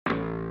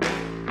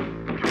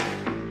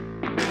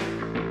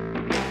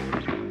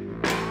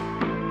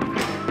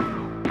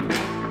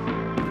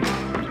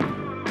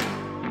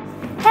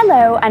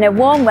Hello and a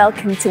warm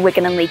welcome to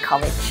Wigan Leigh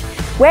College.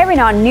 We're in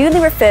our newly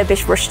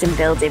refurbished Rushton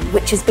building,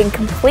 which has been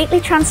completely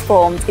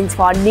transformed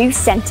into our new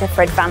Centre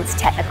for Advanced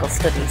Technical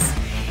Studies.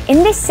 In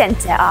this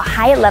centre, our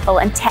higher level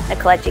and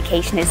technical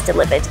education is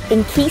delivered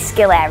in key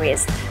skill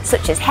areas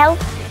such as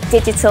health,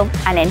 digital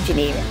and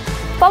engineering.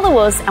 Follow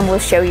us and we'll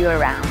show you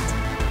around.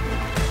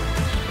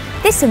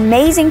 This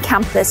amazing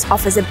campus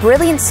offers a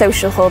brilliant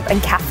social hub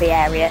and cafe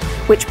area,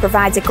 which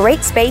provides a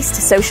great space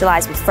to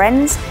socialise with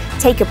friends,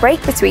 take a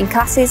break between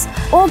classes,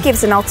 or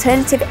gives an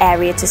alternative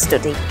area to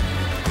study.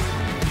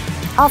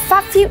 Our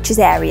Fab Futures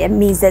area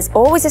means there's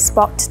always a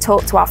spot to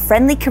talk to our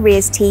friendly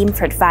careers team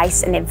for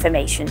advice and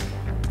information.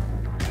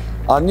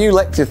 Our new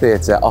lecture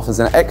theatre offers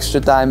an extra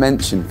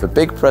dimension for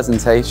big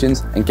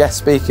presentations and guest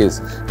speakers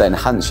that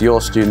enhance your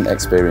student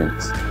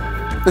experience.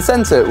 The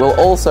centre will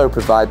also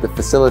provide the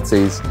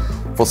facilities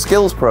for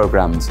skills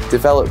programmes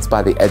developed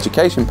by the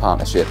Education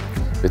Partnership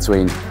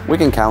between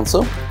Wigan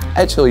Council,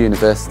 Edge Hill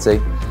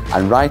University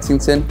and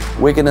Wrightington,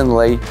 Wigan and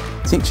Leigh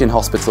Teaching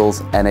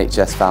Hospitals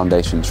NHS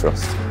Foundation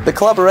Trust. The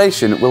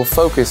collaboration will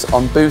focus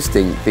on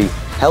boosting the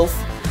health,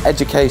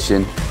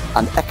 education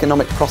and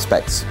economic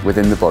prospects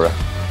within the borough.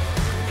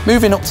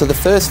 Moving up to the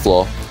first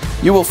floor,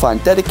 you will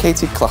find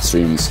dedicated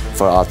classrooms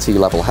for our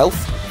T-level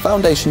health,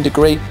 foundation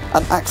degree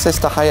and access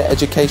to higher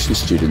education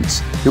students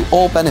who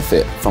all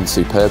benefit from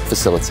superb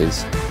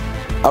facilities.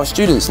 Our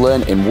students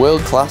learn in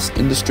world-class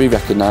industry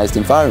recognised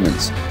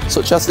environments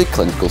such as the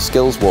clinical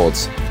skills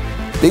wards.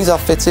 These are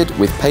fitted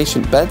with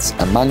patient beds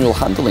and manual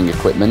handling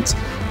equipment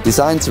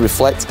designed to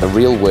reflect a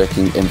real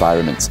working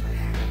environment.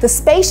 The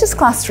spacious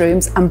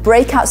classrooms and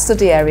breakout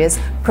study areas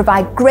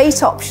provide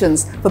great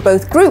options for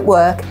both group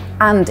work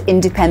and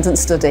independent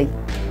study.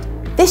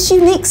 This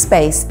unique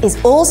space is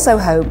also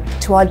home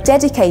to our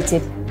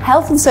dedicated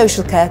Health and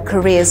Social Care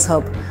Careers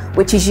Hub,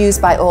 which is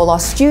used by all our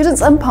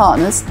students and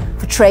partners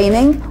for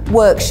training,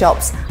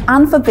 workshops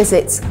and for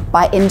visits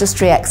by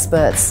industry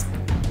experts.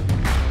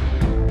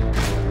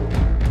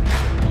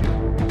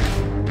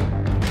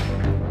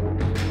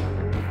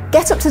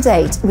 Get up to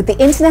date with the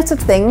Internet of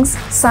Things,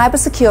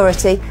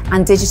 cybersecurity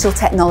and digital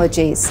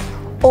technologies,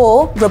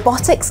 or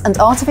robotics and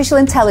artificial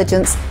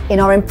intelligence in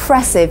our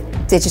impressive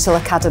Digital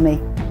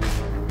Academy.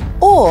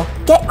 Or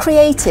get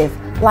creative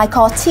like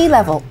our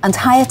T-level and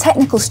higher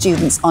technical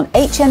students on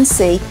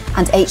HNC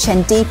and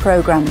HND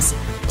programmes,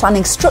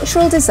 planning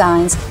structural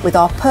designs with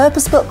our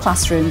purpose-built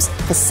classrooms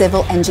for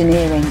civil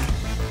engineering.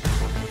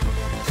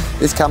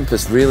 This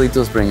campus really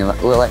does bring a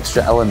little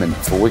extra element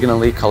for Wigan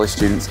Leigh College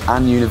students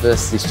and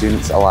university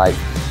students alike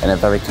in a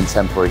very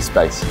contemporary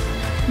space.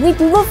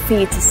 We'd love for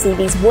you to see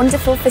these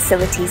wonderful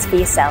facilities for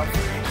yourself,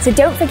 so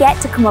don't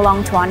forget to come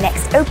along to our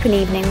next open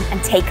evening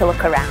and take a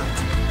look around.